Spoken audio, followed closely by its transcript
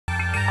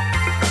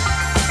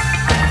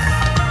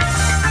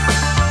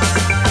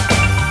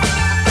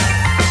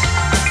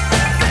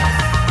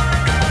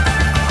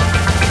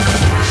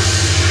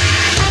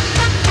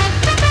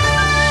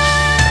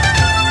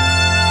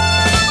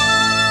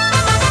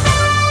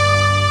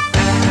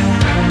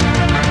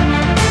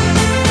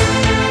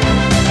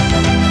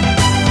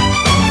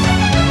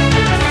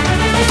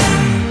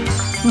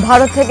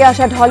ভারত থেকে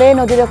আসা ঢলে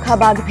নদীরক্ষা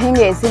বাঁধ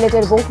ভেঙে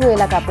সিলেটের বহু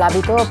এলাকা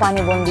প্লাবিত,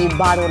 পানিবন্দী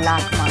 12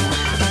 লাখ মানুষ।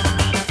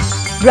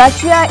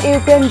 রাশিয়া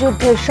ইউক্রেন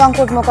যুদ্ধের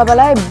সংকট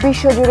মোকাবেলায়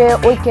বিশ্বজুড়ে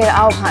ঐক্যের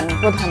আহ্বান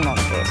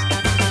প্রধানমন্ত্রীর।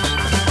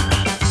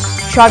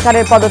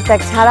 সরকারের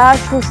পদত্যাগ ছাড়া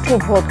সুষ্ঠু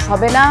ভোট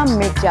হবে না,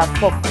 মির্জা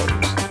ফখরুল।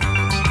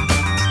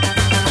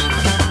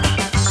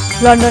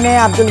 লন্ডনে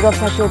আব্দুল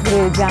গফফার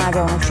চৌধুরীর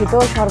জানাজা অনুষ্ঠিত,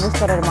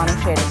 সর্বস্তরের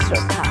মানুষের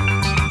শ্রদ্ধা।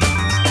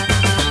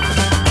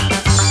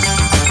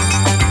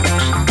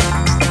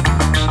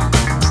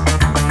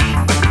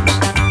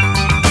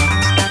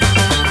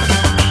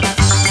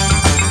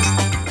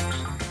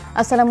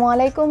 আসসালামু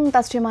আলাইকুম,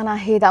 তাসরিমা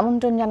নাহিদ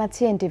আমন্ত্রণ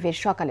জানাচ্ছি এনটিভির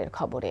সকালের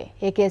খবরে।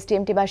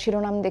 একেএসটিএমটি বা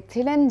শিরোনাম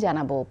দেখছিলেন,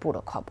 জানাবো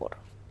পুরো খবর।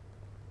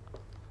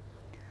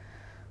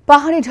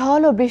 পাহাড়ি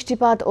ঢল ও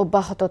বৃষ্টিপাত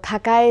অব্যাহত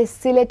থাকায়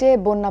সিলেটে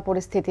বন্যা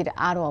পরিস্থিতির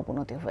আরও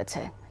অবনতি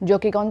হয়েছে।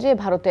 জকিগঞ্জে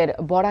ভারতের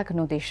বরাক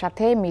নদীর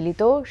সাথে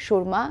মিলিত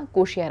সুরমা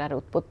কুশিয়ারার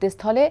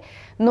উৎপত্তিস্থলে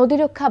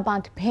নদীরক্ষা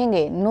বাঁধ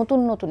ভেঙে নতুন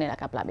নতুন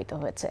এলাকা প্লাবিত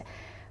হয়েছে।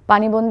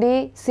 পানিবন্দী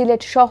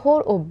সিলেট শহর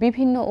ও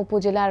বিভিন্ন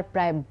উপজেলার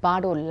প্রায়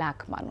 12 লাখ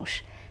মানুষ।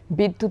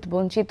 বিদ্যুৎ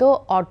বঞ্চিত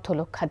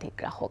অর্ধলক্ষাধিক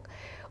গ্রাহক।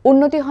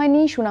 উন্নতি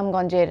হয়নি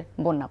সুনামগঞ্জের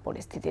বন্যা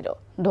পরিস্থিতিরও।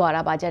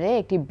 দোয়ারা বাজারে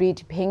একটি ব্রিজ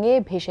ভেঙে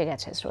ভেসে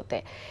গেছে স্রোতে।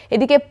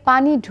 এদিকে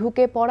পানি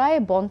ঢুকে পড়ায়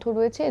বন্ধ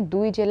রয়েছে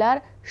 2 জেলার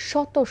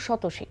শত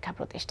শত শিক্ষা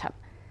প্রতিষ্ঠান।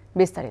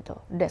 বিস্তারিত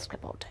ডেস্ক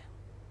রিপোর্টে।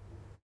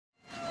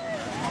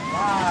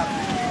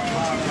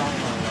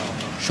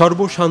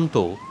 সর্বশান্ত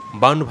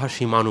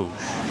বানভাসী মানুষ।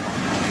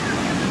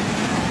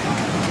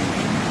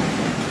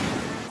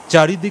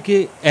 চারিদিকে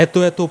এত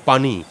এত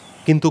পানি,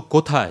 কিন্তু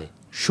কোথায়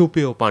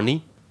সুপেয় পানি?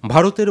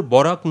 ভারতের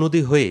বরাক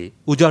নদী হয়ে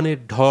উজানের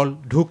ঢল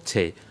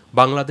ঢুকছে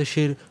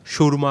বাংলাদেশের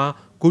সুরমা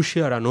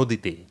কুশিয়ারা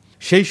নদীতে।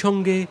 সেই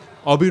সঙ্গে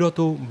অবিরত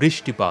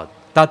বৃষ্টিপাত,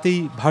 তাতেই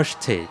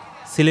ভাসছে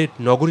সিলেট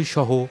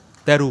নগরীসহ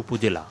 13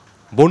 উপজেলা।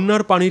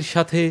 বন্যার পানির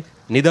সাথে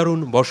নিদারুণ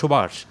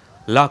বসবাস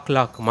লাখ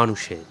লাখ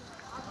মানুষের।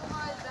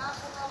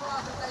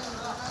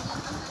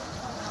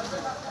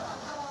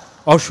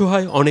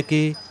 অসহায়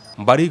অনেকে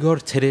বাড়িঘর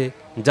ছেড়ে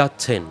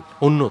যাচ্ছেন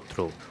অন্যত্র।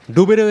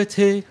 ডুবে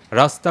রয়েছে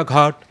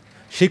রাস্তাঘাট,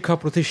 শিক্ষা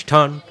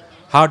প্রতিষ্ঠান,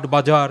 হাট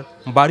বাজার,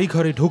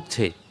 বাড়িঘরে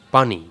ঢুকছে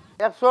পানি।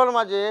 100-র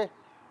মাঝে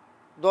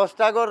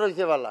 10টা ঘর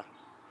রয়েছে বালা,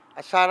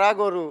 আর সারা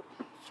গরু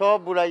সব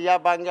বুড়াইয়া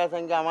বাঙ্গা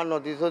সাঙ্গা। আমার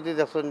নদী সদী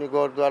দেখছেন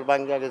ঘর দুয়ার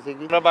বাঙ্গা গেছে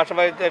কি। আমরা বাসা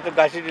বাড়িতে একটু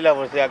গাছি ডিলা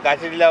বসে, আর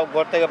গাছি ডিলা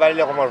ঘর থেকে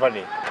বাড়িলে কমার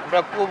পানি। আমরা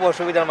খুব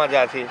অসুবিধার মাঝে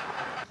আছি।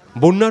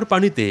 বন্যার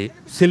পানিতে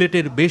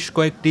সিলেটের বেশ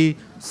কয়েকটি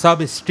সাব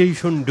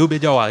স্টেশন ডুবে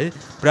যাওয়ায়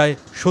প্রায়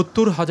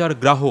 70,000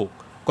 গ্রাহক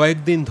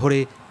কয়েকদিন ধরে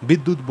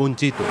বিদ্যুৎ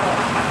বঞ্চিত।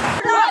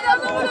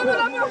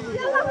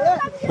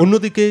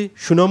 অন্যদিকে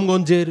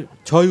সুনামগঞ্জের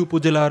 6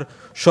 উপজেলার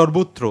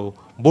সর্বত্র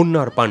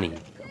বন্যার পানি।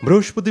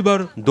 বৃহস্পতিবার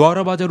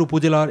দোয়ারা বাজার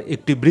উপজেলার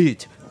একটি ব্রিজ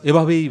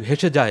এভাবেই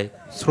ভেসে যায়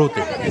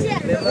স্রোতে।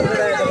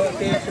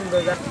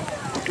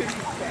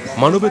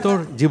 মানবেতর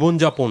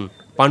জীবনযাপন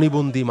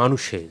পানিবন্দী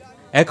মানুষের।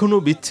 এখনও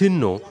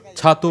বিচ্ছিন্ন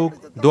ছাতক,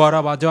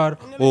 দোয়ারা বাজার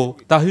ও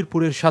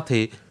তাহিরপুরের সাথে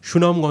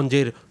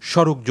সুনামগঞ্জের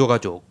সড়ক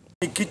যোগাযোগ।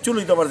 কিচ্ছু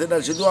লইতে পারছি না,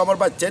 শুধু আমার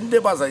বাচ্চাকে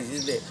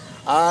বাঁচাইছি,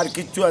 আর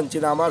কিচ্ছু আনছি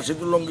না। আমার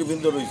শুধু লঙ্গি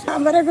বিন্দু রয়েছে।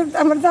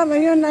 আমার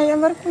জামাইও নাই,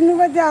 আমার কোনো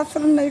বাজে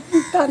আশ্রম নাই,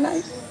 কুত্তা নাই।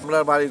 আমরা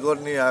বাড়িঘর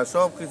নিয়ে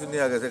সব কিছু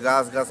নিয়ে গেছে,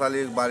 গাছ গাছালি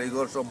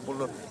বাড়িঘর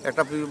সম্পূর্ণ।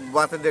 একটা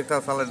বাতে একটা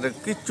সালাড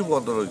কিচ্ছু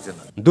বন্ধ রয়েছে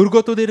না।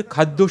 দুর্গতদের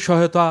খাদ্য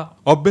সহায়তা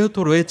অব্যাহত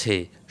রয়েছে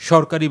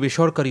সরকারি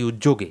বেসরকারি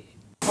উদ্যোগে।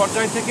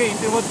 পর্যায় থেকে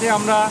ইতিমধ্যে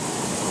আমরা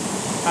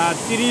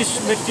 30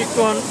 মেট্রিক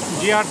টন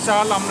জিআর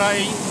চাল আমরা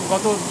এই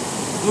গত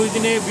 2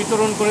 দিনে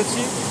বিতরণ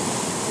করেছি।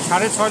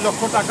 6.5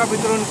 লক্ষ টাকা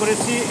বিতরণ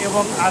করেছি,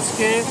 এবং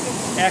আজকে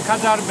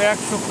 1000 ব্যাগ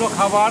শুকনো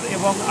খাবার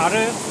এবং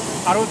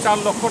আরও 4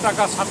 লক্ষ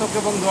টাকা ছাতক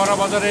এবং দোয়ারা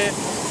বাজারে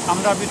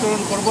আমরা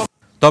বিতরণ করব।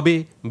 তবে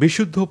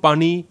বিশুদ্ধ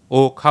পানি ও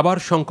খাবার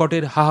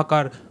সংকটের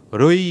হাহাকার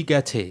রয়েই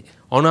গেছে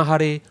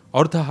অনাহারে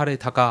অর্ধাহারে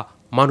থাকা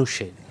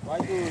মানুষের।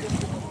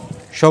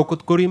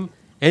 শওকত করিম,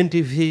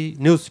 এনটিভি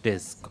নিউজ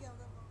ডেস্ক।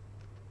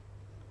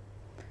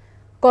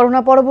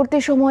 করোনা পরবর্তী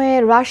সময়ে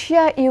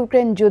রাশিয়া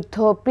ইউক্রেন যুদ্ধ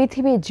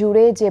পৃথিবী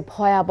জুড়ে যে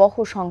ভয়াবহ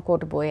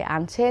সংকট বয়ে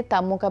আনছে তা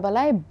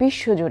মোকাবেলায়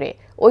বিশ্বজুড়ে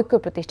ঐক্য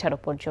প্রতিষ্ঠার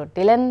উপর জোর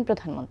দিলেন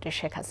প্রধানমন্ত্রী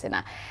শেখ হাসিনা।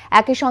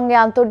 একই সঙ্গে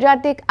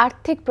আন্তর্জাতিক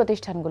আর্থিক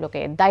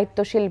প্রতিষ্ঠানগুলোকে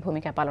দায়িত্বশীল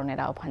ভূমিকা পালনের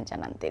আহ্বান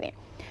জানান তিনি।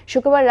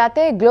 শুক্রবার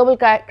রাতে global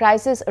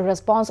crisis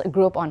response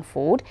group on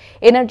food,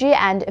 energy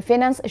and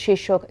finance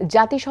শীর্ষক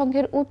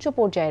জাতিসংঘের উচ্চ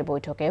পর্যায়ের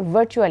বৈঠকে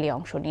ভার্চুয়ালি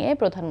অংশ নিয়ে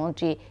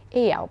প্রধানমন্ত্রী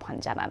এই আহ্বান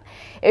জানান।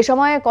 এ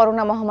সময়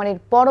করোনা মহামারীর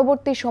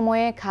পরবর্তী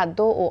সময়ে খাদ্য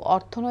ও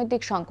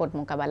অর্থনৈতিক সংকট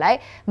মোকাবেলায়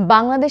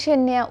বাংলাদেশের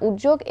নেয়া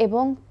উদ্যোগ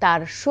এবং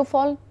তার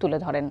সুফল তুলে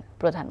ধরেন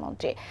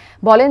প্রধানমন্ত্রী।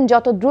 বলেন,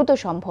 যত দ্রুত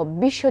সম্ভব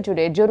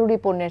বিশ্বজুড়ে জরুরি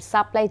পণ্যের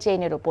সাপ্লাই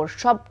চেইনের উপর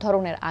সব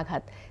ধরনের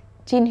আঘাত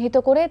চিহ্নিত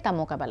করে তা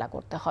মোকাবেলা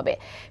করতে হবে।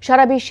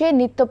 সারা বিশ্বে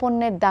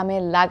নিত্যপণ্যের দামে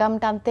লাগাম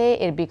টানতে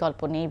এর বিকল্প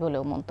নেই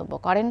বলেও মন্তব্য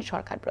করেন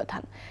সরকার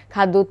প্রধান।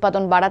 খাদ্য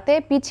উৎপাদন বাড়াতে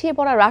পিছিয়ে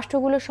পড়া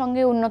রাষ্ট্রগুলোর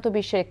সঙ্গে উন্নত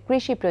বিশ্বের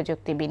কৃষি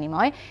প্রযুক্তি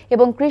বিনিময়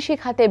এবং কৃষি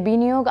খাতে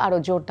বিনিয়োগ আরও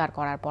জোরদার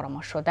করার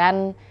পরামর্শ দেন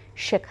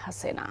Sheikh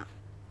Hasina.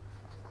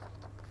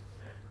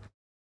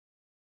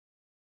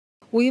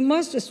 We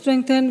must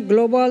strengthen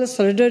global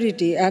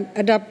solidarity and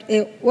adopt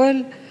a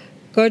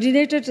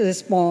well-coordinated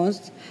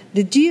response.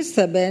 The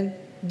G7,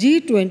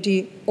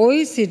 G20,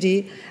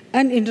 OECD,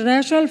 and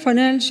international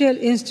financial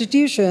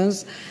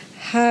institutions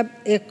have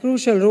a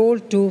crucial role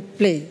to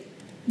play.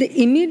 The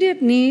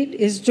immediate need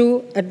is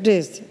to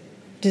address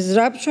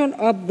disruption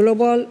of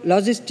global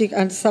logistics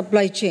and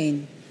supply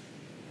chain.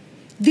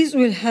 This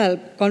will help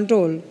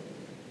control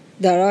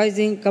the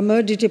rising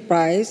commodity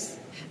price.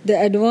 The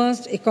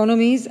advanced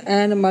economies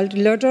and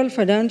multilateral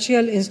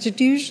financial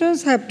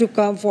institutions have to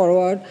come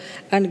forward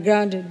and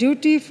grant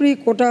duty-free,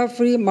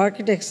 quota-free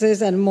market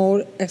access and more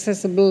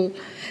accessible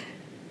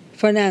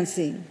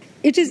financing.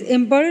 It is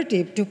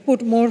imperative to put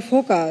more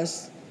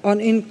focus on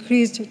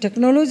increased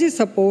technology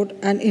support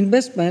and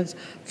investments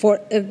for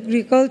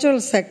agricultural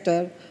sector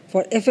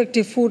for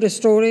effective food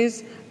storage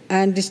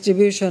and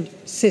distribution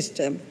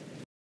system.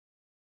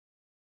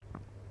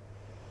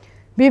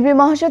 BNP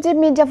মহাসচিব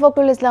মির্জা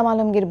ফখরুল ইসলাম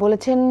আলমগীর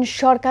বলেছেন,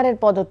 সরকারের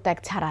পদত্যাগ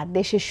ছাড়া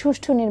দেশে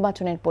সুষ্ঠু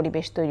নির্বাচনের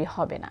পরিবেশ তৈরি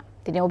হবে না।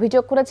 তিনি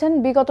অভিযোগ করেছেন,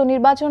 বিগত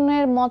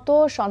নির্বাচনের মতো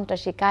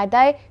সন্ত্রাসী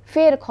কায়দায়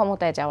ফের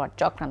ক্ষমতায় যাওয়ার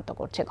চক্রান্ত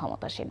করছে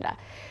ক্ষমতাসীনরা।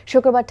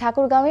 শুক্রবার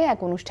ঠাকুরগাঁওয়ে এক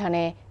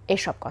অনুষ্ঠানে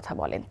এসব কথা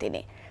বলেন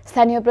তিনি।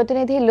 স্থানীয়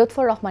প্রতিনিধি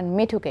লুৎফর রহমান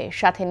মিঠুকে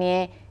সাথে নিয়ে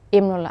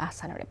ইমরুল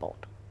আহসানের রিপোর্ট।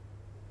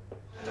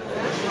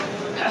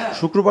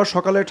 শুক্রবার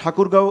সকালে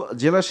ঠাকুরগাঁও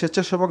জেলা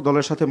স্বেচ্ছাসেবক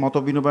দলের সাথে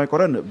মতবিনিময়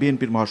করেন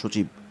বিএনপির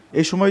মহাসচিব।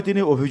 এই সময়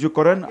তিনি অভিযোগ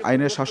করেন,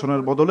 আইনের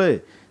শাসনের বদলে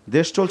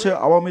দেশ চলছে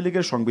আওয়ামী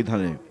লীগের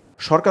সংবিধানে।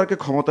 সরকারকে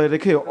ক্ষমতায়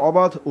রেখে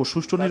অবাধ ও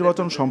সুষ্ঠু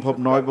নির্বাচন সম্ভব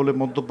নয় বলে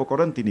মন্তব্য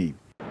করেন তিনি।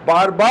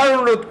 বারবার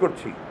অনুরোধ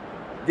করছি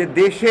যে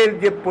দেশের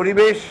যে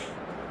পরিবেশ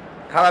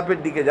খারাপের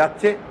দিকে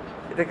যাচ্ছে,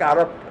 এটাকে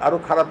আরো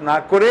খারাপ না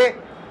করে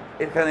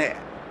এখানে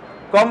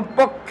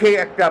কমপক্ষে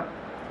একটা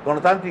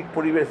গণতান্ত্রিক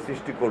পরিবেশ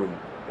সৃষ্টি করুন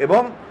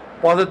এবং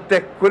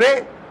পদত্যাগ করে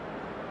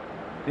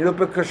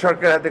নিরপেক্ষ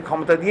সরকারের হাতে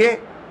ক্ষমতা দিয়ে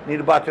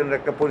নির্বাচনের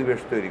একটা পরিবেশ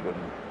তৈরি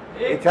করুন।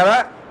 এছাড়া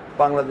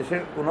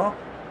বাংলাদেশের কোনো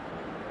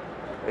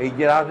এই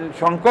যে রাজনৈতিক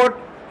সংকট,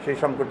 সেই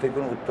সংকট থেকে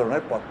কোনো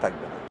উত্তরণের পথ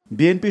থাকবে না।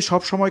 বিএনপি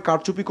সবসময়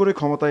কারচুপি করে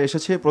ক্ষমতায়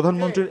এসেছে।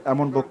 প্রধানমন্ত্রীর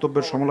এমন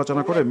বক্তব্যের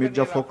সমালোচনা করে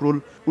মির্জা ফখরুল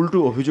উল্টো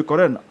অভিযোগ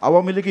করেন,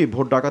 আওয়ামী লীগই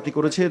ভোট ডাকাতি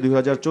করেছে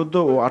 2014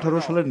 ও 18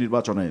 সালের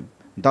নির্বাচনে।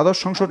 দ্বাদশ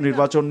সংসদ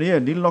নির্বাচন নিয়ে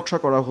নীল নকশা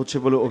করা হচ্ছে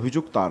বলে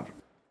অভিযোগ তার।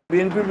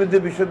 বিএনপির বিরুদ্ধে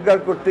বিষোদ্গার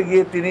করতে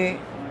গিয়ে তিনি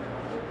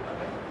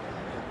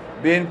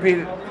বিএনপির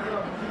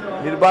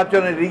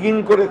নির্বাচনে রিগিং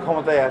করে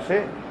ক্ষমতায় আসে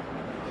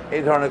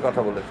এই ধরনের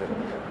কথা বলেছেন।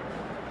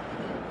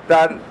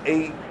 তার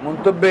এই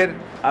মন্তব্যের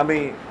আমি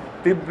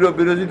তীব্র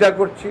বিরোধিতা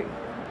করছি।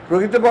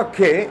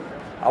 প্রকৃতপক্ষে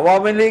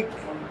আওয়ামী লীগ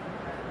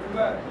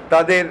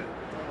তাদের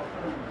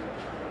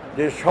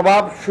যে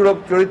স্বভাব সুলভ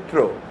চরিত্র,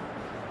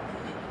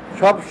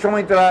 সব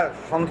সময় তারা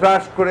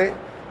সন্ত্রাস করে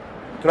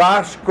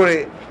ত্রাস করে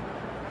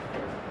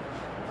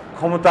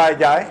ক্ষমতায়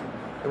যায়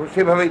এবং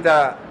সেভাবেই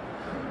তারা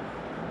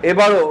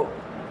এবারও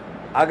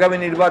আগামী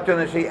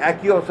নির্বাচনে সেই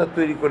একই অবস্থা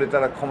তৈরি করে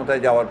তারা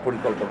ক্ষমতায় যাওয়ার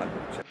পরিকল্পনা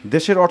করছে।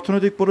 দেশের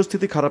অর্থনৈতিক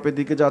পরিস্থিতি খারাপের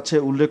দিকে যাচ্ছে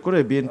উল্লেখ করে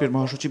বিএনপির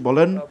মহাসচিব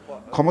বলেন,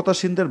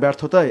 ক্ষমতাসীনদের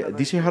ব্যর্থতায়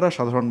দিশেহারা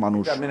সাধারণ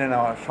মানুষ। মেনে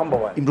নেওয়া সম্ভব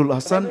হয়। Imrul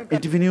Ahsan,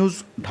 NTV news,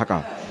 Dhaka.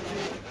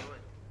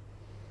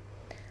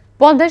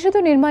 পদ্মা সেতু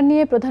নির্মাণ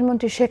নিয়ে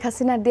প্রধানমন্ত্রী শেখ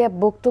হাসিনার দেয়া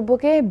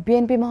বক্তব্যকে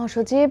বিএনপি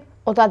মহাসচিব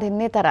ও তাদের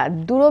নেতারা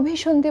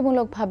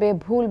দুরভিসন্ধিমূলকভাবে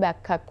ভুল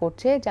ব্যাখ্যা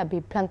করছে, যা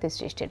বিভ্রান্তি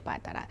সৃষ্টির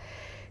পায়তারা।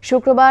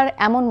 শুক্রবার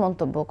এমন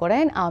মন্তব্য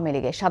করেন আওয়ামী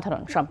লীগের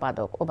সাধারণ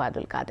সম্পাদক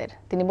ওবায়দুল কাদের।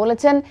 তিনি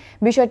বলেছেন,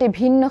 বিষয়টি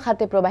ভিন্ন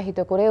খাতে প্রবাহিত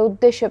করে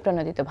উদ্দেশ্য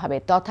প্রণোদিতভাবে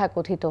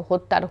তথাকথিত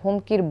হত্যার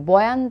হুমকির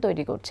বয়ান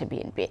তৈরি করছে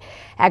বিএনপি।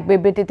 এক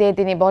বিবৃতিতে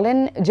তিনি বলেন,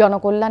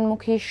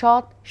 জনকল্যাণমুখী,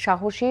 সৎ,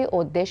 সাহসী ও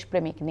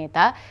দেশপ্রেমিক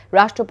নেতা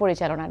রাষ্ট্র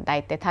পরিচালনার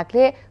দায়িত্বে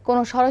থাকলে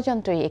কোনো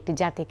ষড়যন্ত্রই একটি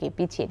জাতিকে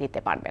পিছিয়ে দিতে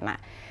পারবে না।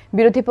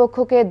 বিরোধী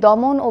পক্ষকে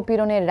দমন ও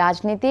পীড়নের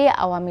রাজনীতি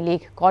আওয়ামী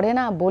লীগ করে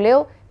না বলেও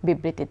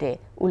বিবৃতিতে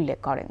উল্লেখ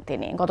করেন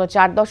তিনি। গত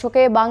 4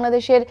 দশকে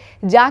বাংলাদেশের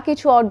যা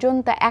কিছু অর্জন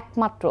তা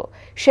একমাত্র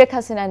শেখ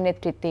হাসিনার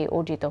নেতৃত্বে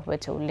অর্জিত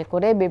হয়েছে উল্লেখ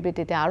করে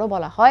বিবৃতিতে আরও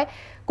বলা হয়,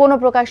 কোনো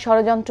প্রকার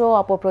ষড়যন্ত্র,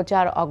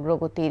 অপপ্রচার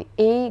অগ্রগতির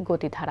এই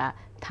গতিধারা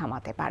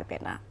থামাতে পারবে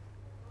না।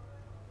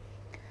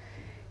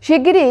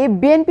 শিগগিরই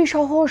বিএনপি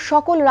সহ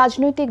সকল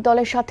রাজনৈতিক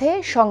দলের সাথে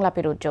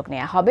সংলাপের উদ্যোগ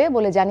নেওয়া হবে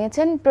বলে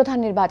জানিয়েছেন প্রধান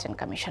নির্বাচন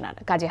কমিশনার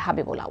কাজী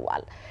হাবিবুল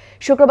আউয়াল।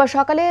 শুক্রবার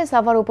সকালে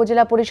সাভার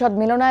উপজেলা পরিষদ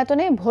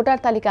মিলনায়তনে ভোটার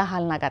তালিকা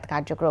হালনাগাদ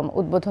কার্যক্রম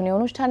উদ্বোধনী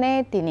অনুষ্ঠানে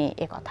তিনি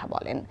একথা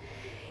বলেন।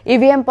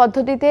 ইভিএম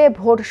পদ্ধতিতে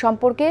ভোট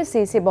সম্পর্কে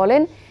সিইসি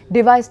বলেন,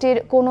 ডিভাইসটির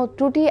কোনো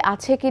ত্রুটি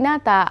আছে কিনা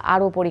তা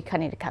আরও পরীক্ষা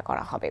নিরীক্ষা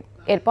করা হবে।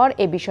 এরপর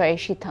এ বিষয়ে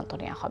সিদ্ধান্ত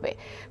নেওয়া হবে।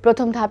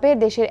 প্রথম ধাপে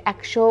দেশের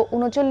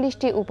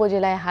 139টি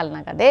উপজেলায়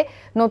হালনাগাদে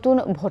নতুন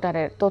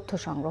ভোটারের তথ্য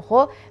সংগ্রহ,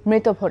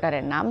 মৃত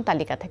ভোটারের নাম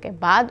তালিকা থেকে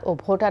বাদ ও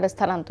ভোটার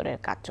স্থানান্তরের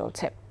কাজ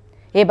চলছে।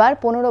 এবার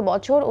 15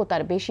 বছর ও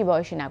তার বেশি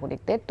বয়সী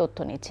নাগরিকদের তথ্য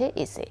নিচ্ছে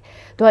ইসি।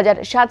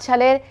 2007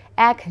 সালের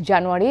 1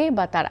 জানুয়ারি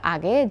বা তার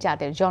আগে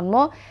যাদের জন্ম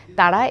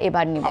তারা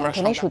এবার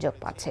নিবন্ধনের সুযোগ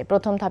পাচ্ছে।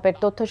 প্রথম ধাপের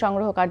তথ্য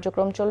সংগ্রহ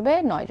কার্যক্রম চলবে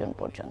 9 জুন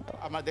পর্যন্ত।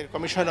 আমাদের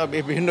কমিশনার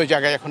বিভিন্ন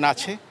জায়গায় এখন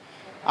আছে,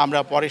 আমরা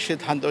পরে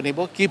সিদ্ধান্ত নেব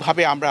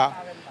কিভাবে আমরা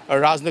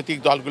রাজনৈতিক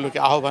দলগুলোকে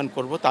আহ্বান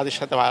করব, তাদের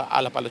সাথে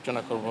আলাপ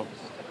আলোচনা করব।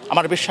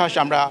 আমার বিশ্বাস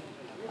আমরা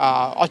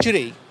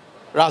অচিরেই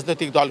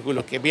রাজনৈতিক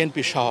দলগুলোকে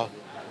বিএনপি সহ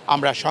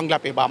আমরা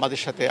সংলাপে বা আমাদের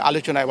সাথে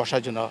আলোচনায়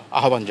বসার জন্য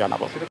আহ্বান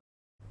জানাবো।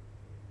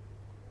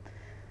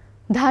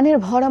 ধানের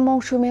ভরা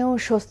মৌসুমেও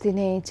স্বস্তি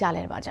নেই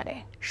চালের বাজারে।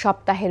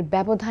 সপ্তাহের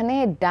ব্যবধানে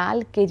ডাল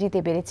কেজিতে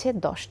বেড়েছে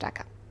 10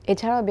 টাকা।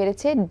 এছাড়াও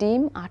বেড়েছে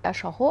ডিম, আটা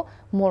সহ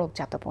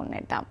মোড়কজাত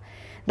পণ্যের দাম।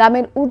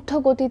 দামের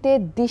ঊর্ধ্বগতিতে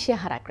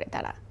দিশেহারা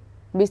ক্রেতারা।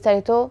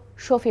 বিস্তারিত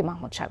শফি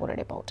মাহমুদ সাগরের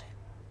রিপোর্টে।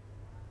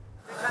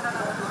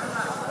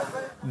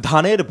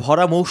 ধানের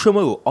ভরা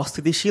মৌসুমেও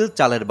অস্থিতিশীল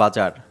চালের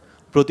বাজার।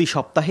 প্রতি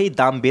সপ্তাহেই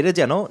দাম বেড়ে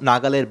যেন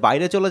নাগালের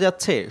বাইরে চলে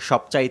যাচ্ছে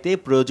সবচাইতে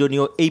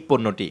প্রয়োজনীয় এই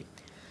পণ্যটি।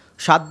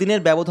 7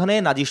 দিনের ব্যবধানে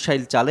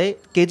নাজিরশাইল চালে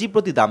কেজি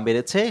প্রতি দাম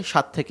বেড়েছে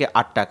 7 থেকে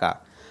 8 টাকা,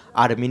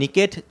 আর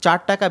মিনিকেট 4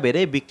 টাকা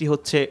বেড়ে বিক্রি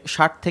হচ্ছে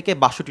 60 থেকে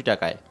 62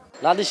 টাকায়।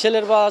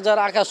 নাজিরশাইলের বাজার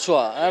আকাশ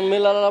ছোঁয়া।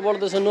 মিলাররা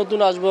বলতেছে নতুন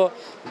আসবো,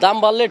 দাম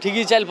বাড়লে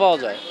ঠিকই চাল পাওয়া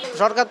যায়।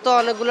 সরকার তো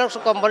অনেকগুলো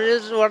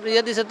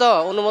কোম্পানির দিছে, তো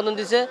অনুমোদন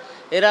দিছে।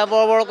 এরা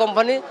বড় বড়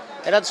কোম্পানি,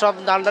 এরা সব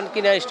ধান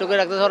কিনে স্টকে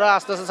রাখতে ধরো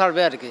আস্তে আস্তে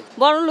ছাড়বে আর কি।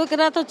 বড়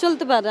লোকেরা তো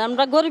চলতে পারে,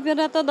 আমরা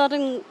গরিবেরা তো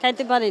ধরেন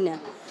খাইতে পারি না।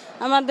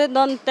 আমাদের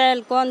তেল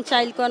কন,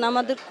 চাইল কন,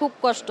 আমাদের খুব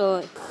কষ্ট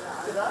হয়।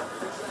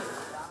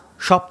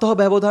 সপ্তাহ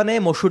ব্যবধানে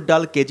মসুর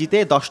ডাল কেজিতে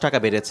 10 টাকা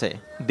বেড়েছে।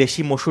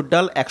 দেশি মসুর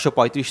ডাল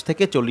 135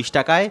 থেকে 40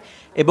 টাকায়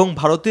এবং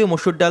ভারতীয়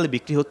মসুর ডাল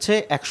বিক্রি হচ্ছে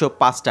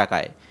 105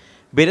 টাকায়।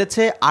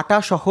 বেড়েছে আটা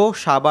সহ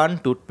সাবান,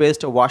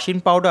 টুথপেস্ট, ওয়াশিং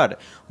পাউডার,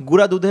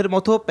 গুঁড়া দুধের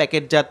মতো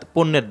প্যাকেটজাত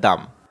পণ্যের দাম।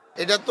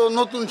 এটা তো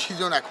নতুন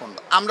সিজন, এখন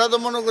আমরা তো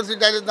মনে করছি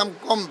ডালের দাম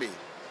কমবে,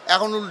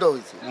 এখন উল্টো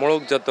হয়েছে।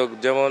 মোড়কজাত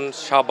যেমন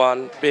সাবান,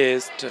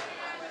 পেস্ট,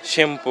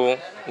 শ্যাম্পু,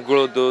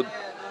 গুঁড়ো দুধ,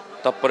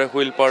 তারপরে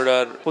হুইল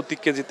পাউডার প্রতি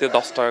কেজিতে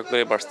 10 টাকা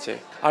করে বাড়ছে।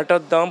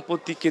 আটার দাম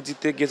প্রতি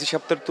কেজিতে গেছে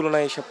সপ্তাহের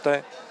তুলনায় এই সপ্তাহে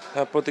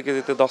প্রতি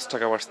কেজিতে 10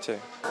 টাকা বাড়ছে।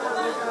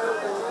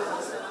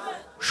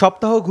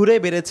 সপ্তাহ ঘুরে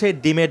বেড়েছে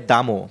ডিমের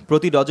দামও।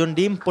 প্রতি ডজন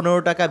ডিম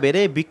 15 টাকা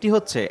বেড়ে বিক্রি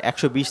হচ্ছে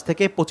 120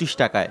 থেকে 25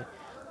 টাকায়।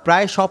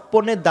 প্রায় সব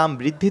পণ্যের দাম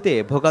বৃদ্ধিতে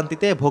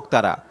ভোগান্তিতে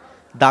ভোক্তারা।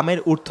 দামের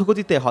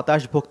ঊর্ধ্বগতিতে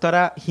হতাশ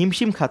ভোক্তারা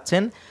হিমশিম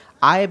খাচ্ছেন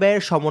আয়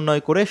ব্যয়ের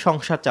সমন্বয় করে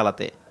সংসার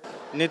চালাতে।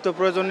 নিত্য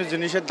প্রয়োজনীয়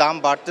জিনিসের দাম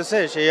বাড়তেছে,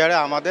 সেই হারে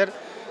আমাদের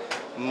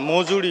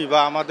মজুরি বা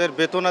আমাদের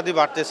বেতনাদি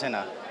বাড়তেছে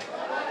না।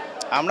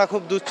 আমরা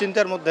খুব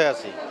দুশ্চিন্তার মধ্যে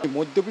আছি।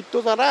 মধ্যবিত্ত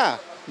যারা,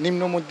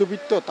 নিম্ন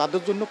মধ্যবিত্ত,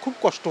 তাদের জন্য খুব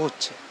কষ্ট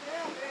হচ্ছে।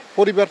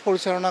 পরিবার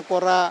পরিচালনা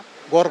করা,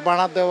 ঘর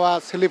ভাড়া দেওয়া,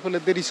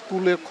 ছেলেপেলেদের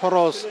স্কুলের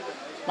খরচ,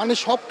 মানে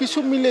সব কিছু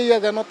মিলিয়ে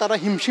যেন তারা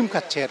হিমশিম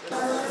খাচ্ছে আর কি।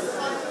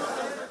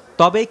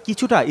 তবে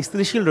কিছুটা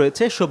স্থিতিশীল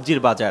রয়েছে সবজির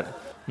বাজার।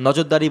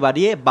 নজরদারি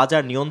বাড়িয়ে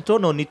বাজার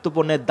নিয়ন্ত্রণ ও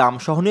নিত্যপণ্যের দাম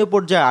সহনীয়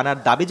পর্যায়ে আনার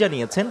দাবি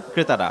জানিয়েছেন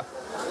ক্রেতারা।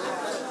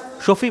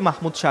 শফি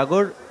মাহমুদ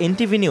সাগর,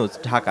 NTV নিউজ,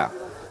 ঢাকা।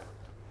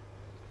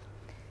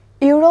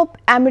 ইউরোপ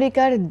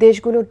আমেরিকার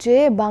দেশগুলোর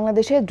চেয়ে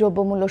বাংলাদেশে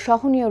দ্রব্যমূল্য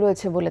সহনীয়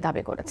রয়েছে বলে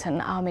দাবি করেছেন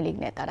আওয়ামী লীগ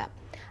নেতারা।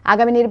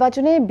 আগামী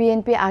নির্বাচনে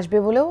বিএনপি আসবে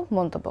বলেও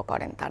মন্তব্য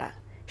করেন তারা।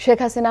 শেখ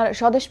হাসিনার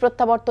স্বদেশ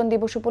প্রত্যাবর্তন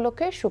দিবস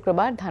উপলক্ষে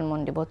শুক্রবার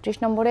ধানমন্ডি 32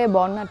 নম্বরে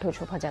বর্ণাঢ্য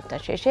শোভাযাত্রা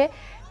শেষে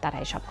তারা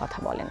এসব কথা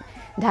বলেন।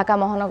 ঢাকা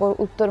মহানগর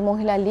উত্তর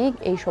মহিলা লীগ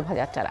এই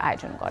শোভাযাত্রার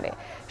আয়োজন করে।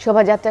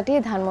 শোভাযাত্রাটি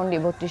ধানমন্ডি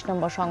 32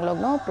 নম্বর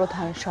সংলগ্ন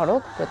প্রধান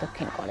সড়ক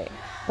প্রদক্ষিণ করে।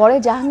 পরে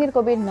জাহাঙ্গীর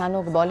কবির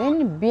নানক বলেন,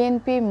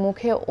 বিএনপি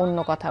মুখে অন্য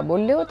কথা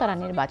বললেও তারা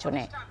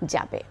নির্বাচনে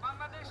যাবে।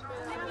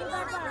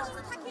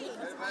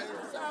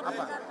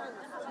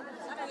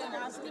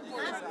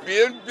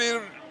 বিএনপির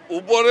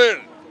উপরের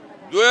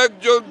দু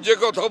একজন যে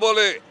কথা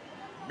বলে,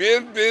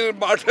 বিএনপির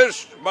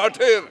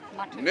মাঠের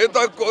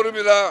নেতা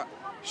কর্মীরা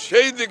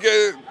সেই দিকে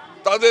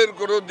তাদের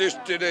কোনো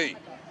দৃষ্টি নেই।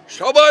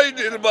 সবাই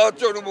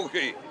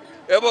নির্বাচনমুখী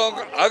এবং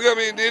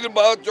আগামী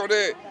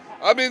নির্বাচনে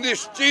আমি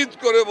নিশ্চিত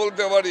করে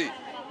বলতে পারি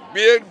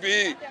বিএনপি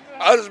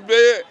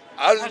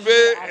আসবে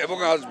এবং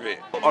আসবে।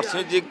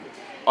 অর্থনৈতিক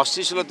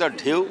অস্থিতিশীলতার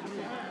ঢেউ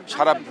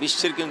সারা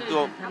বিশ্বের কিন্তু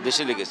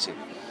দেশে লেগেছে।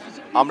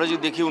 আমরা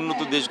যদি দেখি উন্নত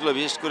দেশগুলো,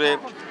 বিশেষ করে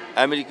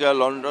আমেরিকা,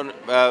 লন্ডন,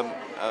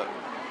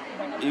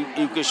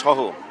 ইউকে সহ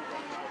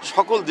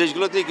সকল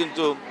দেশগুলোতেই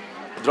কিন্তু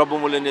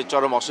দ্রব্যমূল্য নিয়ে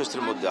চরম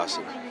অস্বস্তির মধ্যে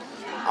আছে।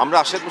 আমরা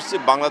আশা করছি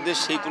বাংলাদেশ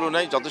সেই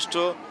তুলনায় যথেষ্ট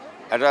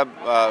একটা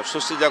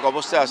স্বস্তিদায়ক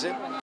অবস্থায় আছে।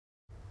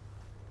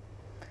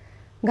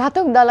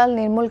 ঘাতক দালাল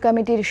নির্মূল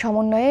কমিটির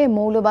সমন্বয়ে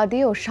মৌলবাদী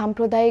ও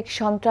সাম্প্রদায়িক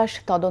সন্ত্রাস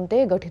তদন্তে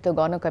গঠিত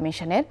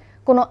গণকমিশনের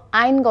কোনো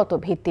আইনগত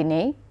ভিত্তি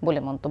নেই বলে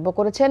মন্তব্য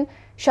করেছেন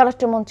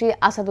স্বরাষ্ট্রমন্ত্রী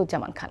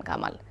আসাদুজ্জামান খান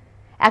কামাল।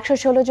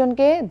 116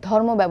 জনকে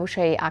ধর্ম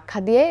ব্যবসায়ী আখ্যা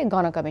দিয়ে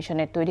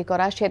গণকমিশনের তৈরি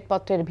করা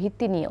শ্বেতপত্রের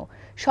ভিত্তি নিয়েও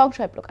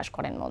সংশয় প্রকাশ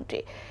করেন মন্ত্রী।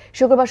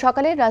 শুক্রবার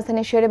সকালে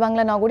রাজধানীর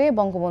শেরেবাংলা নগরে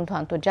বঙ্গবন্ধু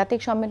আন্তর্জাতিক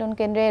সম্মেলন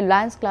কেন্দ্রে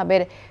লায়ন্স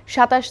ক্লাবের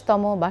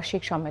 27তম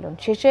বার্ষিক সম্মেলন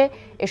শেষে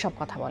এসব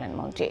কথা বলেন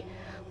মন্ত্রী।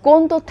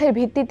 কোন তথ্যের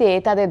ভিত্তিতে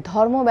তাদের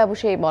ধর্ম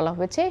ব্যবসায়ী বলা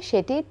হয়েছে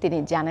সেটি তিনি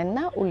জানেন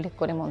না উল্লেখ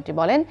করে মন্ত্রী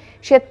বলেন,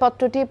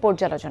 শ্বেতপত্রটি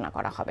পর্যালোচনা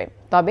করা হবে,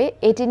 তবে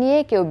এটি নিয়ে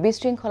কেউ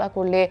বিশৃঙ্খলা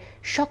করলে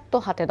শক্ত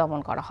হাতে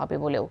দমন করা হবে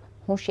বলেও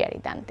হুঁশিয়ারি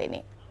দেন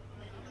তিনি।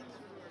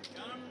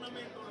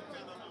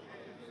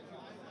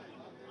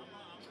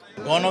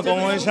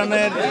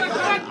 গণকমিশনের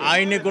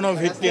আইনে কোনো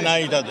ভিত্তি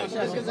নাই তাদের।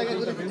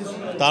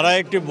 তারা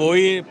একটি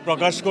বই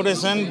প্রকাশ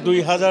করেছেন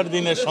 2000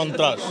 দিনের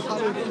সন্ত্রাস।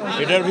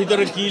 এটার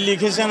ভিতরে কি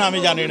লিখেছেন আমি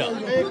জানি না।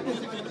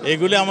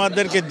 এগুলি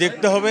আমাদেরকে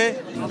দেখতে হবে।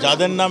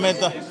 যাদের নামে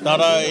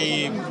তারা এই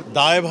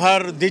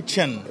দায়ভার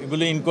দিচ্ছেন,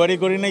 এগুলো ইনকোয়ারি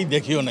করি নাই,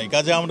 দেখিও নাই,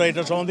 কাজে আমরা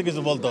এটা সম্বন্ধে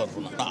কিছু বলতে পারবো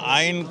না।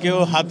 আইনকেও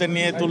হাতে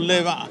নিয়ে তুললে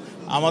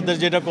আমাদের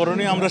যেটা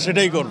করণীয় আমরা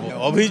সেটাই করব।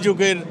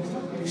 অভিযোগের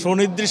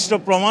সুনির্দিষ্ট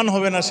প্রমাণ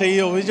হবে না, সেই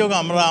অভিযোগ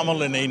আমরা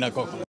আমলে নেই না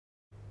কখনো।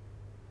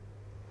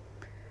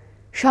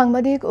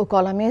 সাংবাদিক ও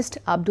কলামিস্ট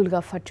আব্দুল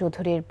গাফফার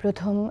চৌধুরীর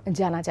প্রথম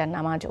জানাজার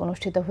নামাজ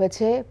অনুষ্ঠিত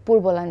হয়েছে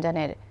পূর্ব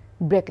লন্ডনের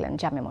ব্রেকল্যান্ড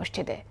জামে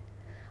মসজিদে।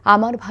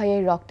 আমার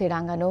ভাইয়ের রক্তে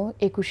রাঙানো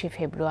 21শে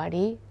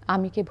ফেব্রুয়ারি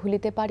আমি কে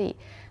ভুলিতে পারি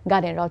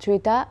গানের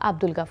রচয়িতা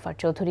আব্দুল গাফফার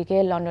চৌধুরীকে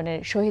লন্ডনের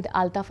শহীদ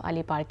আলতাফ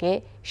আলী পার্কে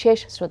শেষ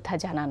শ্রদ্ধা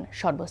জানান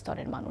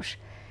সর্বস্তরের মানুষ।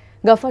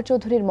 গাফফার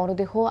চৌধুরীর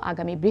মরদেহ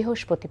আগামী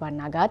বৃহস্পতিবার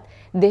নাগাদ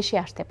দেশে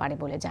আসতে পারে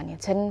বলে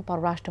জানিয়েছেন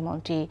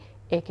পররাষ্ট্রমন্ত্রী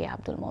একে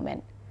আব্দুল মোমেন।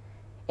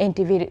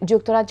 এনটিভির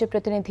যুক্তরাজ্য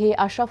প্রতিনিধি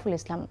আশরাফুল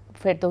ইসলাম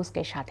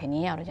ফেরদৌসকে সাথে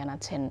নিয়ে আরো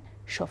জানাচ্ছেন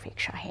শফিক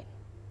শাহিন।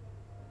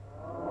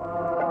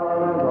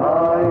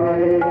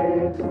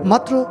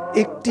 মাত্র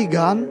একটি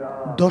গান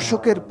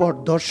দশকের পর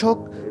দশক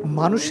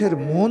মানুষের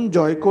মন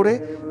জয় করে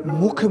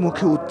মুখে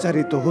মুখে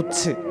উচ্চারিত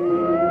হচ্ছে।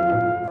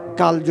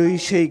 কালজয়ী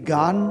সেই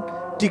গান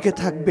টিকে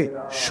থাকবে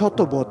শত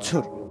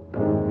বছর।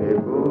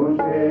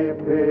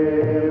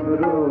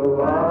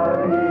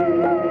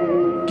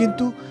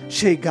 কিন্তু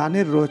সেই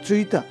গানের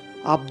রচয়িতা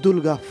আব্দুল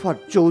গাফফার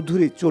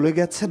চৌধুরী চলে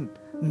গেছেন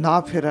না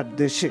ফেরার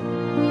দেশে।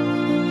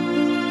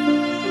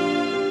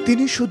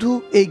 তিনি শুধু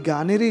এই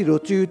গানেরই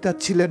রচয়িতা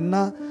ছিলেন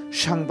না,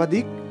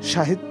 সাংবাদিক,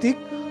 সাহিত্যিক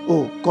ও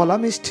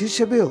কলামিস্ট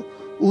হিসেবেও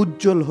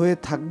উজ্জ্বল হয়ে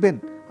থাকবেন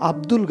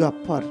আব্দুল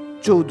গাফফার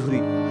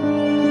চৌধুরী।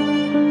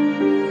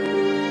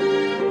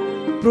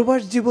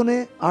 প্রবাস জীবনে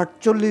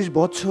 48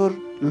 বছর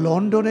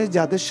লন্ডনে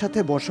যাদের সাথে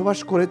বসবাস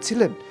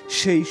করেছিলেন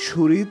সেই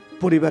শরীদ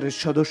পরিবারের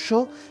সদস্য,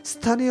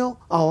 স্থানীয়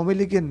আওয়ামী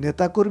লীগের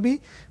নেতাকর্মী,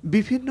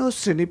 বিভিন্ন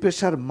শ্রেণী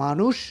পেশার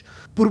মানুষ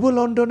পূর্ব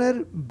লন্ডনের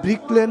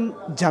ব্রিকল্যান্ড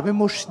জামে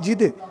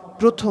মসজিদে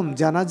প্রথম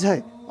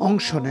জানাজায়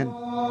অংশ নেন।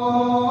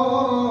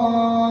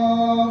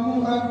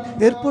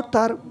 এরপর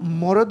তার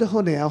মরদেহ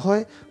নেওয়া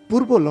হয়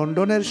পূর্ব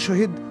লন্ডনের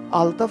শহীদ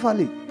আলতাফ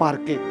আলী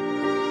পার্কে।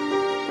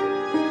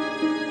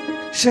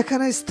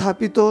 সেখানে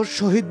স্থাপিত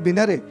শহীদ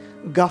মিনারে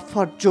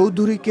গাফফার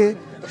চৌধুরীকে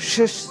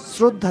শেষ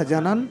শ্রদ্ধা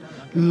জানান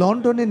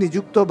লন্ডনে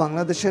নিযুক্ত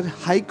বাংলাদেশের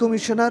হাই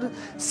কমিশনার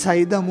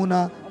সাইদা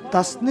মুনা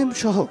তাসনিম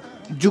সহ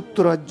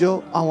যুক্তরাজ্য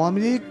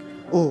আওয়ামী লীগ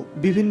ও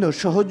বিভিন্ন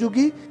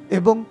সহযোগী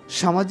এবং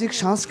সামাজিক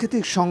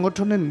সাংস্কৃতিক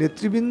সংগঠনের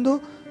নেতৃবৃন্দ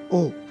ও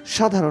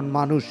সাধারণ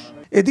মানুষ।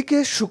 এদিকে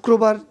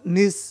শুক্রবার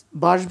নিজ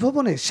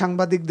বাসভবনে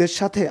সাংবাদিকদের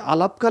সাথে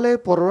আলাপকালে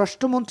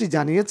পররাষ্ট্রমন্ত্রী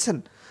জানিয়েছেন,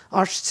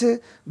 আসছে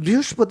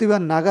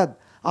বৃহস্পতিবার নাগাদ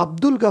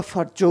আব্দুল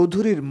গাফফার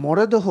চৌধুরীর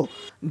মরদেহ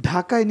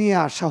ঢাকায় নিয়ে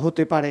আসা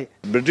হতে পারে।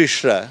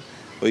 ব্রিটিশরা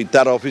ওই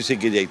তার অফিসে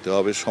গিয়ে যাইতে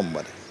হবে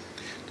সোমবারে।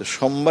 তো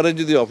সোমবারে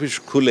যদি অফিস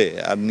খুলে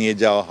আর নিয়ে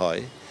যাওয়া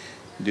হয়,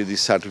 যদি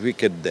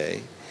সার্টিফিকেট দেয়,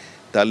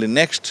 তাহলে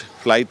নেক্সট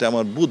ফ্লাইট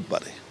আমার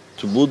বুধবারে।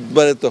 তো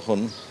বুধবারে তখন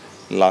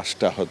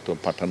লাশটা হয়তো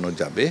পাঠানো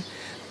যাবে।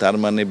 তার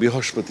মানে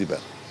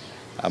বৃহস্পতিবার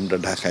আমরা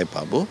ঢাকায়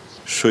পাবো।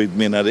 শহীদ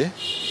মিনারে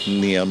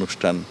নিয়ে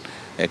অনুষ্ঠান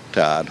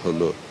একটা, আর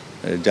হলো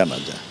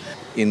জানাজা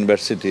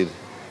ইউনিভার্সিটির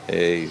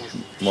এই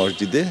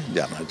মসজিদে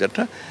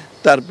জানাজাটা,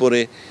 তারপরে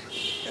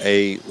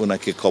এই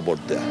ওনাকে কবর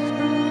দেয়া।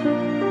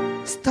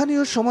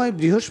 স্থানীয় সময়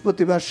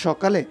বৃহস্পতিবার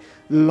সকালে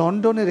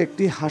লন্ডনের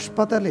একটি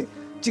হাসপাতালে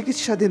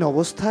চিকিৎসাধীন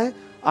অবস্থায়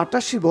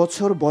 88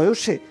 বছর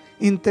বয়সে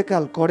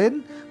ইন্তেকাল করেন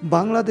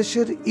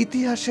বাংলাদেশের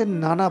ইতিহাসের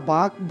নানা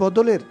বাঁক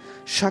বদলের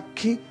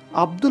সাক্ষী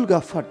আব্দুল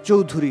গাফফার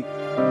চৌধুরী।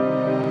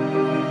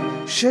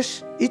 শেষ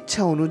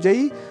ইচ্ছা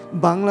অনুযায়ী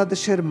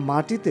বাংলাদেশের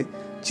মাটিতে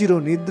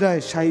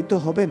চিরনিদ্রায় শায়িত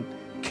হবেন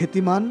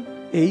খ্যাতিমান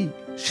এই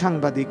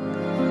সাংবাদিক।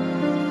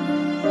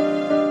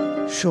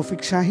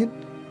 Shafiq Shahin,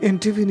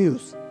 NTV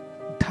news,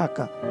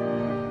 Dhaka.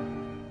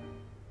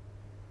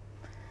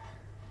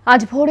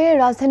 আজ ভোরে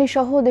রাজধানী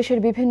সহ দেশের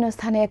বিভিন্ন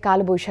স্থানে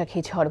কালবৈশাখী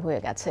ঝড়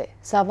বয়ে গেছে।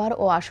 সাভার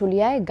ও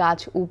আশুলিয়ায় গাছ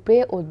উপড়ে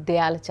ও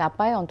দেয়াল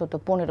চাপায় অন্তত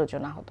 15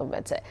 জন আহত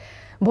হয়েছে।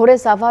 ভোরে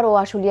সাভার ও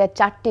আশুলিয়ার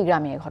 4টি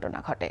গ্রামে ঘটনা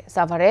ঘটে।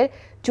 সাভারের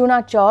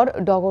চুনাচর,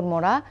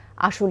 ডগরমোড়া,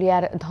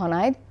 আশুলিয়ার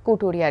ধনাইদ,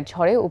 কুটুরিয়ার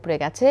ঝড়ে উপড়ে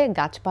গেছে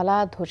গাছপালা,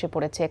 ধসে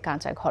পড়েছে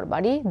কাঁচা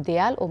ঘরবাড়ি,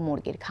 দেয়াল ও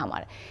মুরগির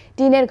খামার।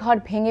 টিনের ঘর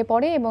ভেঙে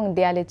পড়ে এবং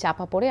দেয়ালে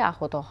চাপা পড়ে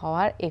আহত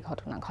হওয়ার এই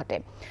ঘটনা ঘটে।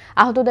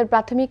 আহতদের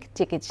প্রাথমিক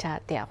চিকিৎসা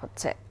দেয়া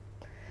হচ্ছে।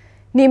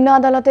 নিম্ন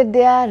আদালতের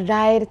দেয়া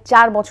রায়ের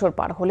 4 বছর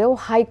পার হলেও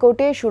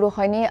হাইকোর্টে শুরু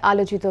হয়নি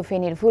আলোচিত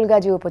ফেনীর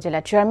ফুলগাজী উপজেলা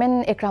চেয়ারম্যান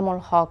একরামুল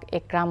হক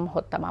একরাম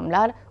হত্যা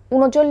মামলার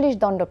 39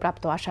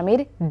 দণ্ডপ্রাপ্ত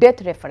আসামির ডেথ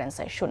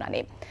রেফারেন্সের শুনানি।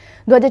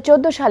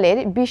 2014 সালের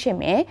 20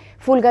 মে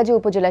ফুলগাজী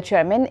উপজেলা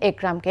চেয়ারম্যান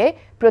একরামকে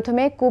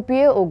প্রথমে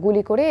কুপিয়ে ও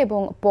গুলি করে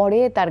এবং পরে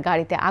তার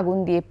গাড়িতে আগুন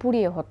দিয়ে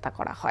পুড়িয়ে হত্যা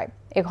করা হয়।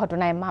 এ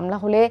ঘটনায় মামলা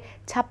হলে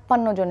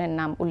 56 জনের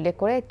নাম উল্লেখ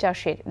করে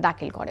চার্জশিট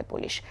দাখিল করে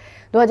পুলিশ।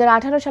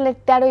 2018 সালের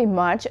 13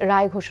 মার্চ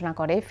রায় ঘোষণা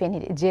করে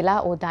ফেনীর জেলা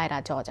ও দায়রা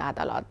জজ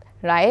আদালত।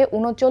 রায়ে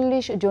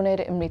 39 জনের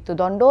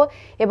মৃত্যুদণ্ড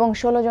এবং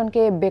 16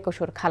 জনকে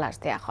বেকসুর খালাস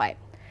দেয়া হয়।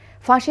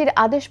 ফাঁসির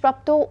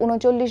আদেশপ্রাপ্ত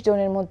 39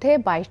 জনের মধ্যে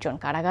 22 জন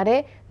কারাগারে,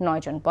 9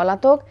 জন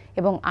পলাতক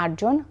এবং 8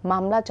 জন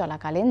মামলা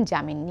চলাকালীন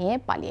জামিন নিয়ে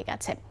পালিয়ে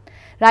গেছে।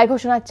 রায়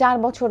ঘোষণার 4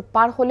 বছর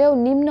পার হলেও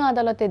নিম্ন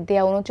আদালতের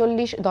দেয়া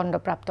 39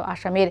 দণ্ডপ্রাপ্ত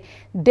আসামির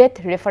ডেথ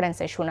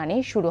রেফারেন্সের শুনানি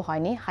শুরু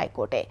হয়নি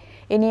হাইকোর্টে।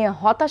 এ নিয়ে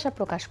হতাশা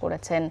প্রকাশ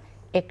করেছেন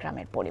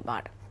একরামের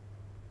পরিবার।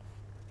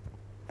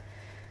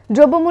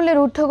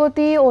 দ্রব্যমূল্যের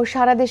ঊর্ধ্বগতি ও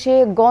সারা দেশে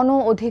গণ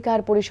অধিকার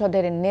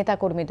পরিষদের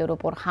নেতাকর্মীদের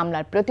উপর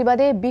হামলার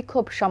প্রতিবাদে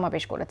বিক্ষোভ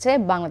সমাবেশ করেছে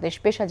বাংলাদেশ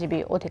পেশাজীবী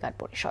অধিকার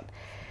পরিষদ।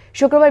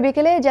 শুক্রবার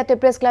বিকেলে জাতীয়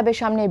প্রেস ক্লাবের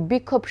সামনে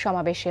বিক্ষোভ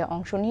সমাবেশে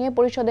অংশ নিয়ে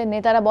পরিষদের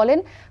নেতারা বলেন,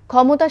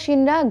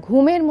 ক্ষমতাসীনরা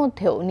ঘুমের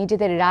মধ্যেও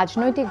নিজেদের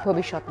রাজনৈতিক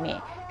ভবিষ্যৎ নিয়ে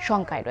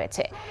শঙ্কায়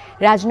রয়েছে।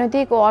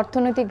 রাজনৈতিক ও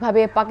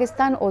অর্থনৈতিকভাবে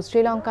পাকিস্তান ও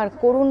শ্রীলঙ্কার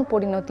করুণ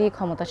পরিণতি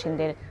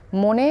ক্ষমতাসীনদের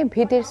মনে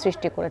ভীতির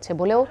সৃষ্টি করেছে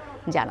বলেও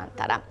জানান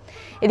তারা।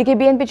 এদিকে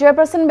বিএনপি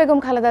চেয়ারপারসন বেগম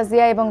খালেদা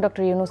জিয়া এবং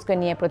ডক্টর ইউনূসকে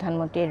নিয়ে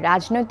প্রধানমন্ত্রীর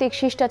রাজনৈতিক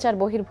শিষ্টাচার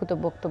বহির্ভূত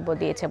বক্তব্য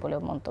দিয়েছে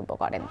বলেও মন্তব্য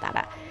করেন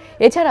তারা।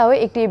 এছাড়াও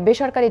একটি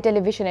বেসরকারি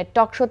টেলিভিশনের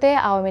টকশোতে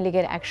আওয়ামী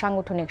লীগের এক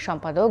সাংগঠনিক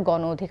সম্পাদক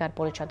গণ অধিকার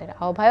পরিষদের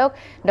আহ্বায়ক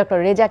ডক্টর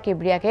রেজা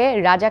কিবরিয়াকে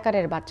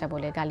রাজাকারের বাচ্চা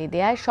বলে গালি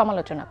দেয়ায়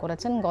সমালোচনা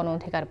করেছেন গণ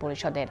অধিকার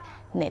পরিষদের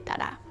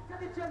নেতারা।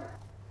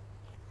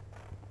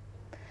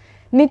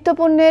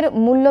 নিত্যপণ্যের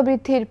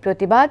মূল্যবৃদ্ধির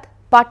প্রতিবাদ,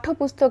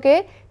 পাঠ্যপুস্তকে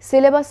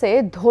সিলেবাসে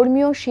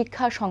ধর্মীয়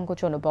শিক্ষা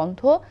সংকোচন বন্ধ,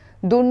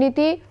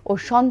 দুর্নীতি ও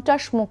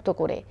সন্ত্রাস মুক্ত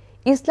করে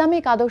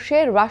ইসলামিক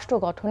আদর্শের রাষ্ট্র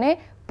গঠনে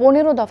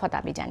 15 দফা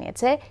দাবি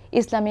জানিয়েছে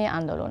ইসলামী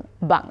আন্দোলন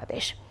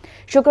বাংলাদেশ।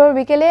 শুক্রবার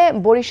বিকেলে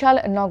বরিশাল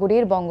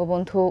নগরীর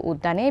বঙ্গবন্ধু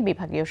উদ্যানে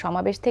বিভাগীয়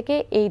সমাবেশ থেকে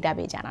এই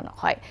দাবি জানানো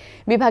হয়।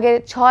 বিভাগের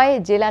 6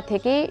 জেলা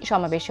থেকেই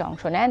সমাবেশে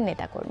অংশ নেন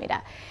নেতাকর্মীরা।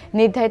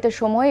 নির্ধারিত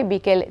সময়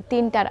বিকেল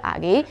 3টার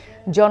আগেই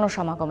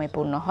জনসমাগমে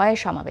পূর্ণ হয়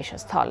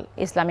সমাবেশস্থল।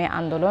 ইসলামী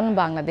আন্দোলন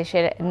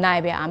বাংলাদেশের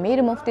নায়েবে আমির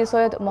মুফতি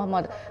সৈয়দ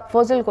মোহাম্মদ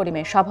ফজল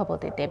করিমের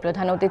সভাপতিত্বে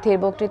প্রধান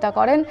অতিথির বক্তৃতা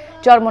করেন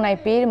চরমোনাই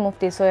পীর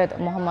মুফতি সৈয়দ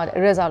মোহাম্মদ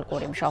রেজাউল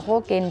করিম সহ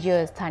কেন্দ্রীয়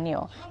স্থানীয়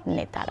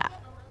নেতারা।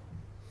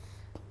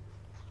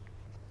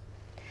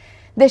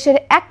 দেশের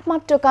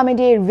একমাত্র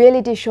কমেডি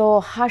রিয়েলিটি শো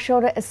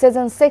হাসর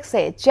সিজন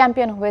 6-এ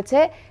চ্যাম্পিয়ন হয়েছে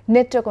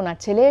নেত্রকোনার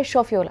ছেলে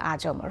শফিউল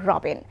আজম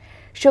রবিন।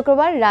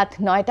 শুক্রবার রাত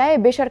 9টায়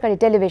বেসরকারি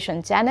টেলিভিশন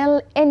চ্যানেল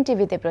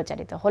NTVতে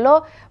প্রচারিত হল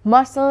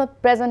মার্সেল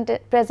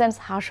প্রেজেন্টস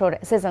হাসর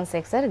সিজন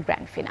 6-এর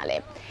গ্র্যান্ড ফিনালে।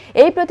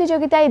 এই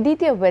প্রতিযোগিতায়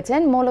দ্বিতীয় হয়েছেন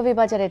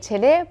মৌলভীবাজারের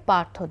ছেলে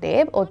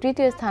পার্থদেব ও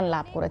তৃতীয় স্থান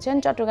লাভ করেছেন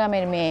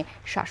চট্টগ্রামের মেয়ে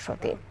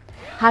শাশ্বতী।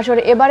 হাসর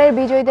এবারের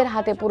বিজয়ীদের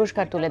হাতে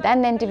পুরস্কার তুলে দেন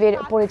NTVর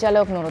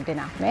পরিচালক নুরুদ্দিন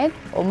আহমেদ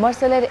ও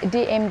মার্সেলের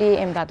DMD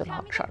এমদাদুল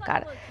হক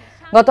সরকার।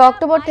 গত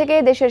অক্টোবর থেকে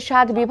দেশের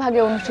 7 বিভাগে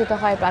অনুষ্ঠিত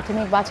হয়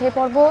প্রাথমিক বাছাই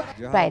পর্ব।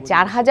 প্রায়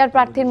 4000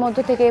 প্রার্থীর মধ্য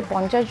থেকে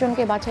 50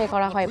 জনকে বাছাই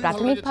করা হয়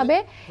প্রাথমিকভাবে।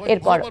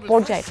 এরপর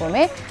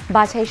পর্যায়ক্রমে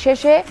বাছাই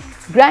শেষে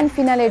গ্র্যান্ড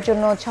ফিনালের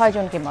জন্য 6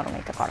 জনকে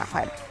মনোনীত করা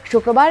হয়।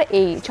 শুক্রবার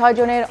এই 6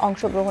 জনের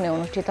অংশগ্রহণে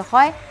অনুষ্ঠিত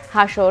হয়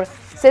হাসর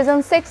সিজন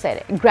 6-এর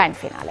গ্র্যান্ড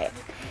ফিনালে।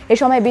 এ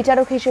সময়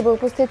বিচারক হিসেবে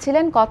উপস্থিত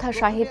ছিলেন কথা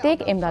সাহিত্যিক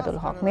এমদাদুল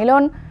হক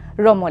মিলন,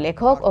 রম্য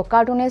লেখক ও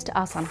কার্টুনিস্ট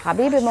আহসান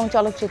হাবিব এবং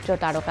চলচ্চিত্র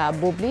তারকা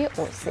বুবলি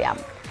ও সিয়াম।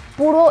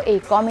 পুরো এই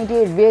কমেডি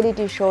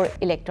রিয়েলিটি শোর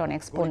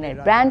ইলেকট্রনিক্স পণ্যের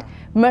ব্র্যান্ড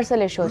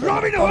মার্সেলের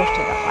সৌজন্যে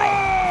অনুষ্ঠিত হয়।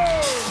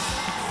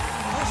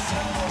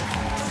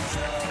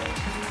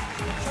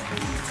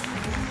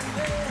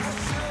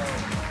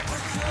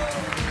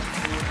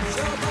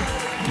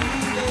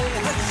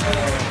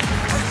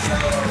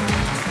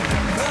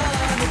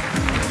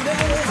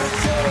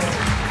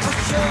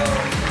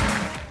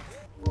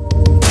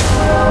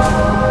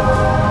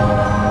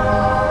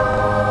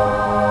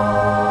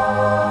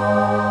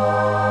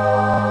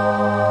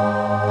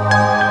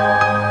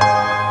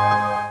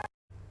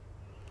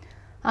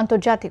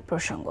 আন্তর্জাতিক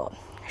প্রসঙ্গ,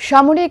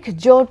 সামরিক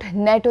জোট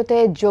ন্যাটোতে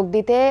যোগ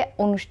দিতে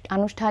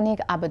আনুষ্ঠানিক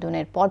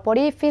আবেদনের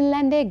পরপরই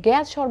ফিনল্যান্ডে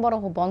গ্যাস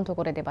সরবরাহ বন্ধ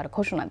করে দেবার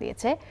ঘোষণা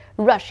দিয়েছে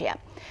রাশিয়া।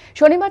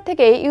 শনিবার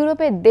থেকে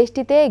ইউরোপের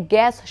দেশটিতে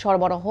গ্যাস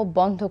সরবরাহ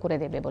বন্ধ করে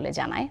দেবে বলে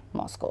জানায়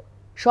মস্কো।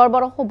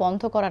 সরবরাহ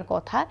বন্ধ করার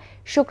কথা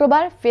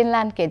শুক্রবার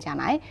ফিনল্যান্ডকে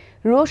জানায়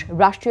রুশ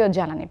রাষ্ট্রীয়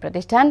জ্বালানি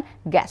প্রতিষ্ঠান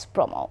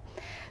গ্যাসপ্রমও।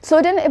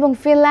 সুইডেন এবং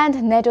ফিনল্যান্ড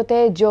ন্যাটোতে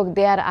যোগ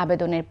দেওয়ার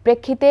আবেদনের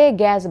প্রেক্ষিতে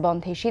গ্যাস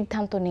বন্ধের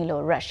সিদ্ধান্ত নিল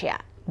রাশিয়া।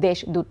 দেশ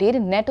দুটির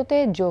ন্যাটোতে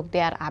যোগ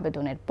দেওয়ার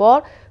আবেদনের পর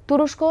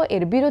তুরস্ক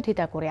এর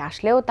বিরোধিতা করে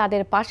আসলেও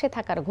তাদের পাশে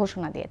থাকার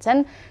ঘোষণা দিয়েছেন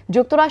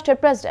যুক্তরাষ্ট্রের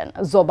প্রেসিডেন্ট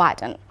জো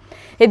বাইডেন।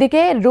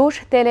 এদিকে রুশ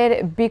তেলের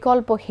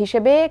বিকল্প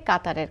হিসেবে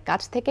কাতারের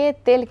কাছ থেকে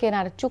তেল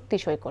কেনার চুক্তি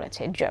সই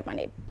করেছে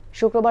জার্মানি।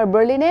 শুক্রবার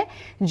বার্লিনে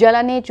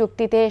জ্বালানি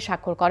চুক্তিতে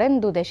স্বাক্ষর করেন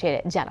দুদেশের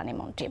জ্বালানি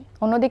মন্ত্রী।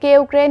 অন্যদিকে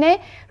ইউক্রেনে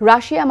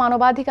রাশিয়া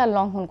মানবাধিকার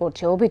লঙ্ঘন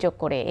করছে অভিযোগ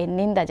করে এর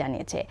নিন্দা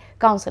জানিয়েছে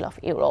কাউন্সিল অফ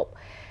ইউরোপ।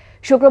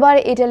 শুক্রবার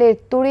ইটালির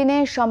তুরিনে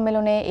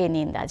সম্মেলনে এ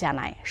নিন্দা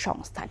জানায়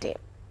সংস্থাটি।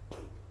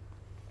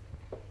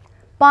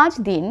 5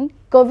 দিন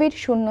কোভিড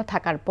শূন্য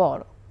থাকার পর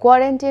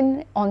কোয়ারেন্টাইন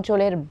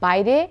অঞ্চলের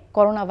বাইরে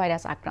করোনা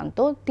ভাইরাস আক্রান্ত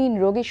 3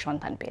 রোগীর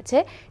সন্ধান পেয়েছে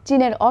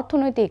চীনের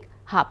অর্থনৈতিক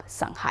হাব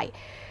সাংহাই।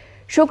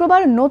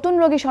 শুক্রবার নতুন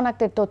রোগী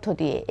শনাক্তের তথ্য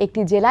দিয়ে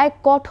একটি জেলায়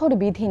কঠোর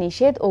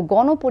বিধিনিষেধ ও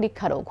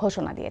গণপরীক্ষারও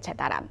ঘোষণা দিয়েছে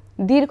তারা।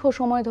 দীর্ঘ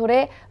সময় ধরে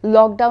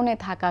লকডাউনে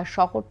থাকা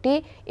শহরটি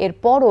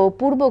এরপরও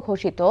পূর্ব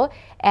ঘোষিত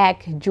 1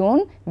 জুন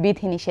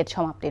বিধিনিষেধ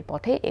সমাপ্তির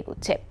পথে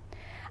এগুচ্ছে।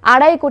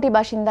 2.5 কোটি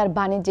বাসিন্দার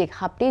বাণিজ্যিক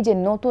হাবটি যে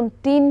নতুন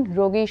 3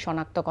 রোগী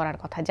শনাক্ত করার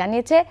কথা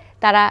জানিয়েছে,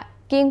 তারা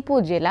কিংপু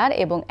জেলার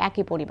এবং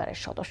একই পরিবারের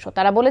সদস্য।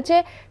 তারা বলেছে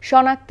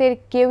শনাক্তের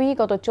কেউই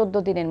গত 14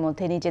 দিনের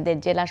মধ্যে নিজেদের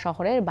জেলা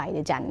শহরের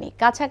বাইরে যাননি।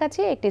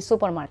 কাছাকাছি একটি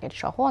সুপারমার্কেট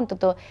সহ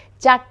অন্তত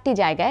 4টি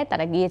জায়গায়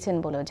তারা গিয়েছেন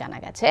বলেও জানা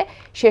গেছে।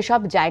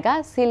 সেসব জায়গা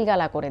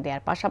সিলগালা করে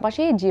দেওয়ার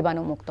পাশাপাশি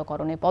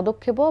জীবাণুমুক্তকরণে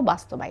পদক্ষেপও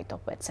বাস্তবায়িত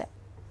হয়েছে।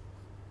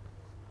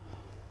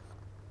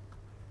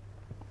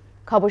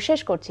 খবর শেষ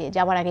করছি,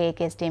 যাওয়ার আগে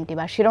কেএসটিএমটি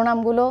বা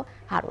শিরোনামগুলো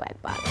আরও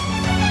একবার।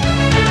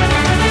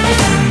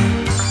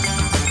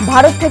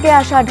 ভারত থেকে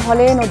আসা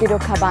ঢলে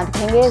নদীরক্ষা বাঁধ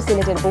ভেঙে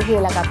সিলেটের বহু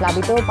এলাকা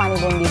প্লাবিত,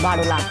 পানিবন্দী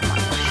 12 লাখ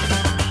মানুষ।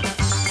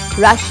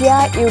 রাশিয়া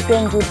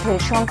ইউক্রেন যুদ্ধের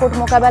সংকট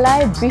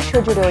মোকাবেলায়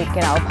বিশ্বজুড়ে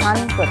ঐক্যের আহ্বান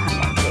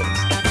প্রধানমন্ত্রীর।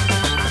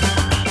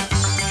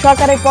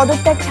 সরকারের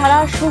পদত্যাগ ছাড়া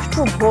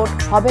সুষ্ঠু ভোট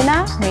হবে না,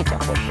 মির্জা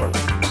ফখরুল।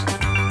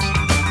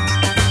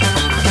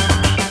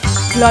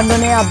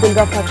 লন্ডনে আব্দুল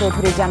গফফার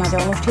চৌধুরীর জানাজা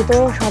অনুষ্ঠিত,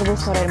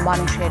 সর্বস্তরের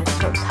মানুষের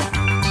শ্রদ্ধা।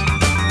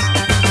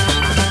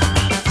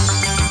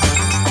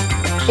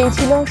 এই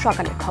ছিল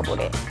সকালের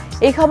খবরে।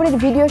 এই খবরের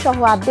ভিডিও সহ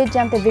আপডেট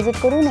জানতে ভিজিট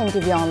করুন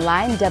NTV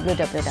অনলাইন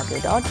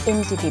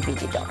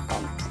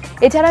www.ntvbd.com।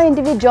 এছাড়াও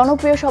NTVর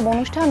জনপ্রিয় সব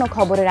অনুষ্ঠান ও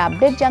খবরের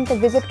আপডেট জানতে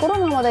ভিজিট করুন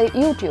আমাদের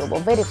ইউটিউব ও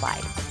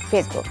ভেরিফাইড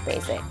ফেসবুক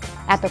পেজে।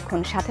 এতক্ষণ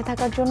সাথে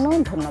থাকার জন্য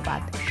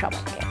ধন্যবাদ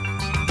সবাইকে।